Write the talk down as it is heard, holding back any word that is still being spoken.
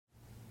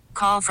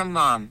Call from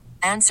mom.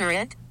 Answer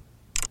it.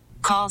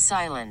 Call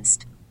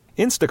silenced.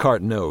 Instacart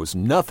knows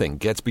nothing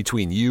gets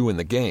between you and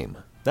the game.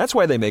 That's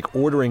why they make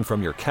ordering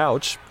from your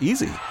couch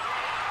easy.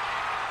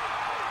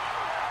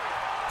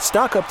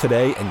 Stock up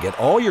today and get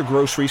all your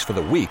groceries for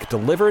the week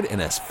delivered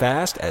in as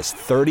fast as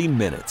 30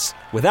 minutes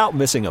without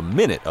missing a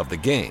minute of the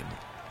game.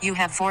 You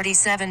have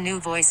 47 new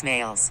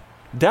voicemails.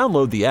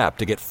 Download the app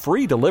to get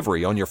free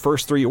delivery on your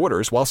first 3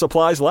 orders while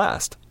supplies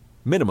last.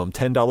 Minimum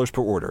 $10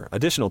 per order.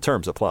 Additional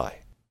terms apply.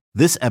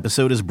 This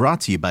episode is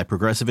brought to you by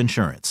Progressive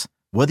Insurance.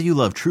 Whether you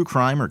love true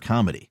crime or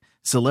comedy,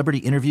 celebrity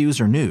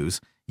interviews or news,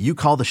 you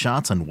call the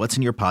shots on what's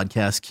in your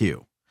podcast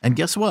queue. And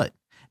guess what?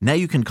 Now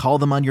you can call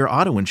them on your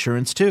auto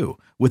insurance too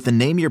with the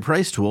Name Your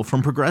Price tool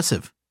from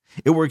Progressive.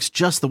 It works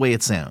just the way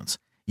it sounds.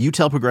 You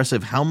tell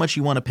Progressive how much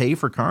you want to pay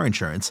for car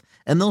insurance,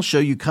 and they'll show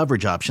you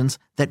coverage options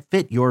that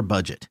fit your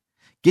budget.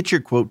 Get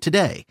your quote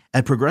today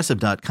at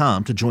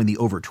Progressive.com to join the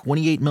over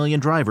 28 million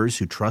drivers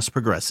who trust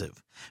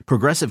Progressive.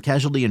 Progressive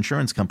Casualty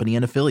Insurance Company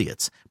and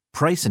Affiliates.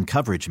 Price and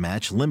coverage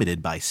match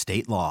limited by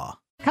state law.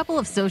 Couple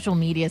of social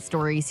media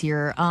stories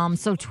here.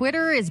 So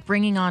Twitter is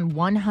bringing on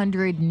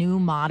 100 new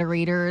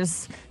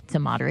moderators to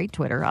moderate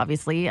Twitter,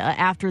 obviously,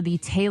 after the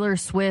Taylor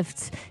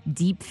Swift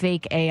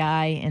deepfake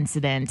AI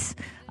incident.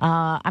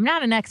 I'm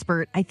not an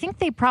expert. I think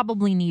they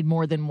probably need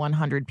more than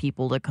 100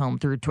 people to comb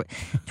through Twitter.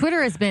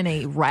 Twitter has been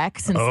a wreck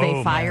since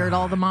they fired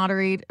all the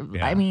moderators.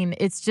 Yeah. I mean,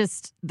 it's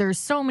just, there's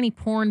so many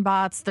porn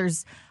bots.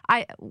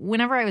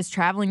 Whenever I was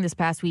traveling this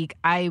past week,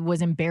 I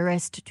was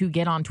embarrassed to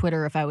get on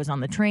Twitter if I was on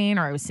the train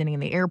or I was sitting in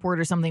the airport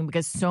or something,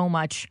 because so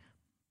much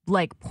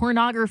like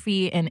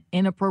pornography and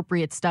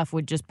inappropriate stuff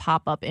would just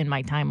pop up in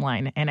my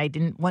timeline. And I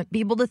didn't want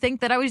people to think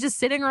that I was just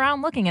sitting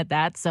around looking at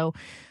that. So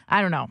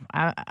I don't know.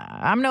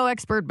 I'm no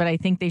expert, but I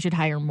think they should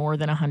hire more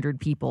than 100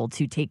 people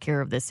to take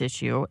care of this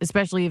issue,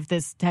 especially if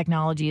this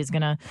technology is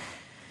going to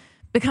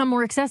become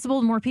more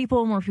accessible to more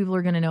people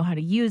are going to know how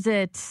to use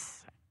it.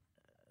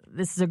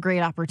 This is a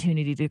great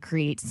opportunity to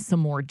create some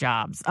more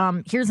jobs.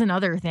 Here's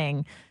another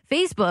thing.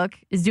 Facebook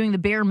is doing the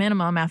bare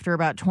minimum after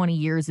about 20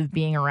 years of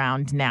being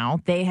around now.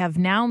 They have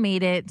now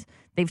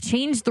they've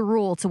changed the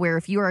rule to where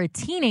if you are a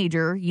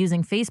teenager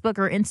using Facebook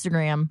or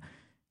Instagram,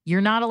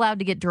 you're not allowed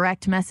to get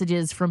direct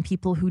messages from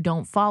people who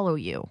don't follow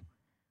you,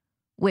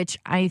 which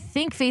I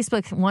think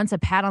Facebook wants a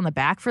pat on the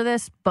back for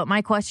this. But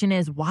my question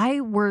is,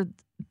 why were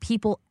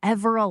people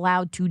ever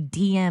allowed to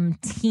DM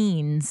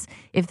teens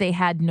if they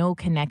had no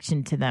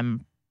connection to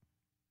them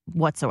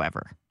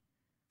whatsoever?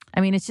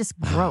 I mean, it's just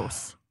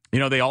gross. You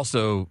know, they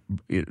also,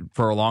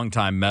 for a long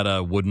time,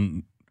 Meta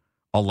wouldn't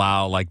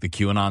allow like the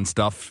QAnon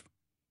stuff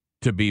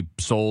to be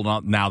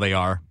sold. Now they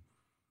are.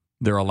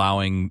 They're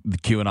allowing the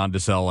QAnon to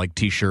sell like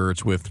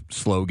T-shirts with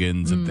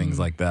slogans and things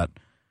like that.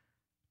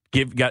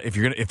 If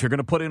you're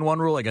gonna put in one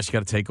rule, I guess you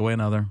got to take away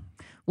another.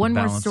 One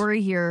more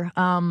story here.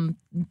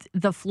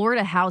 The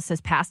Florida House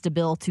has passed a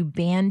bill to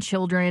ban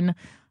children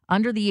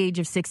under the age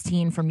of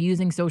 16 from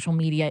using social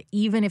media,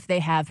 even if they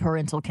have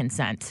parental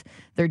consent.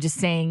 They're just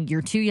saying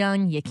you're too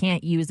young, you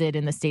can't use it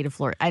in the state of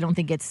Florida. I don't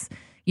think it's,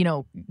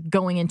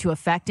 going into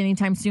effect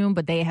anytime soon,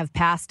 but they have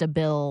passed a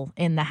bill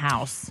in the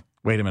House.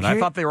 Wait a minute. I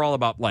thought they were all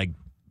about like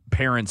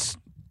parents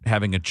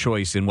having a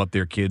choice in what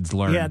their kids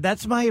learn. Yeah,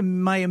 that's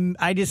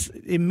I just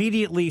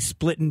immediately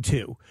split in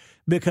two,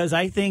 because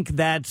I think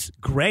that's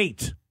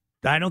great.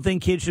 I don't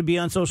think kids should be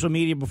on social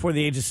media before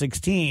the age of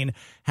 16.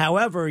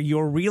 However,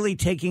 you're really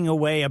taking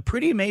away a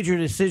pretty major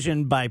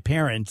decision by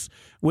parents,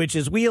 which,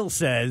 as Wheel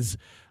says,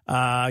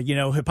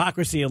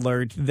 hypocrisy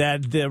alert,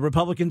 that the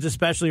Republicans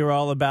especially are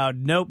all about,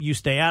 nope, you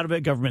stay out of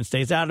it, government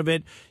stays out of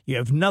it. You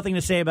have nothing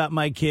to say about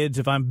my kids.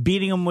 If I'm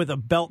beating them with a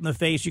belt in the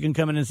face, you can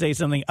come in and say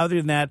something. Other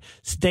than that,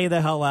 stay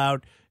the hell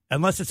out.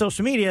 Unless it's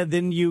social media,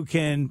 then you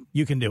can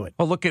do it.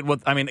 Well, look at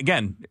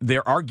again,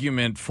 their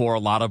argument for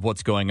a lot of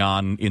what's going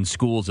on in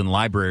schools and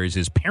libraries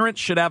is parents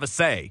should have a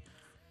say.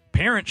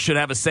 Parents should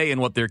have a say in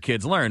what their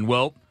kids learn.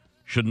 Well,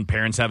 shouldn't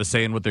parents have a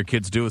say in what their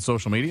kids do with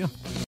social media?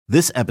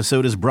 This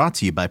episode is brought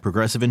to you by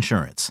Progressive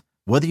Insurance.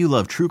 Whether you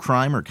love true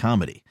crime or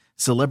comedy,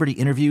 celebrity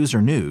interviews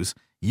or news,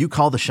 you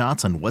call the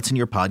shots on what's in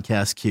your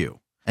podcast queue.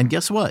 And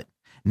guess what?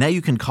 Now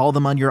you can call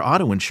them on your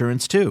auto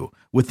insurance too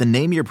with the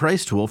Name Your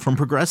Price tool from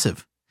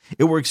Progressive.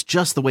 It works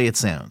just the way it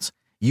sounds.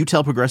 You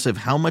tell Progressive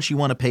how much you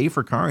want to pay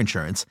for car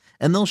insurance,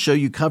 and they'll show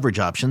you coverage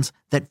options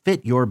that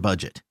fit your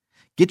budget.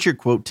 Get your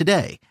quote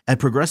today at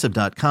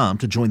Progressive.com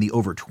to join the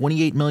over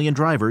 28 million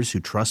drivers who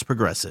trust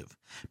Progressive.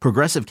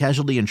 Progressive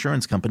Casualty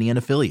Insurance Company and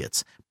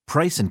Affiliates.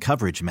 Price and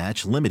coverage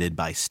match limited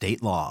by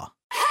state law.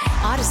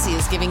 Odyssey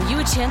is giving you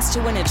a chance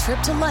to win a trip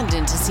to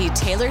London to see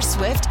Taylor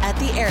Swift at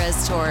the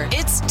Eras Tour.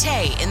 It's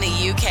Tay in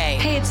the UK.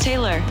 Hey, it's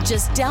Taylor.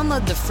 Just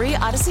download the free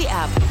Odyssey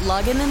app,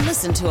 log in and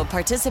listen to a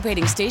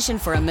participating station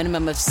for a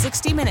minimum of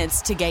 60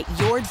 minutes to get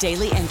your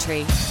daily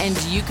entry. And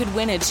you could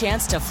win a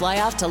chance to fly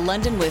off to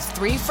London with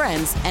 3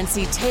 friends and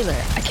see Taylor.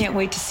 I can't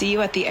wait to see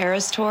you at the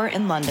Eras Tour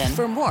in London.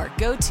 For more,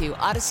 go to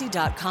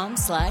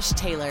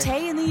odyssey.com/Taylor.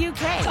 Tay in the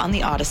UK. It's on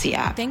the Odyssey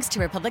app. Thanks to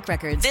Republic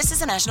Records. This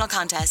is a national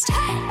contest.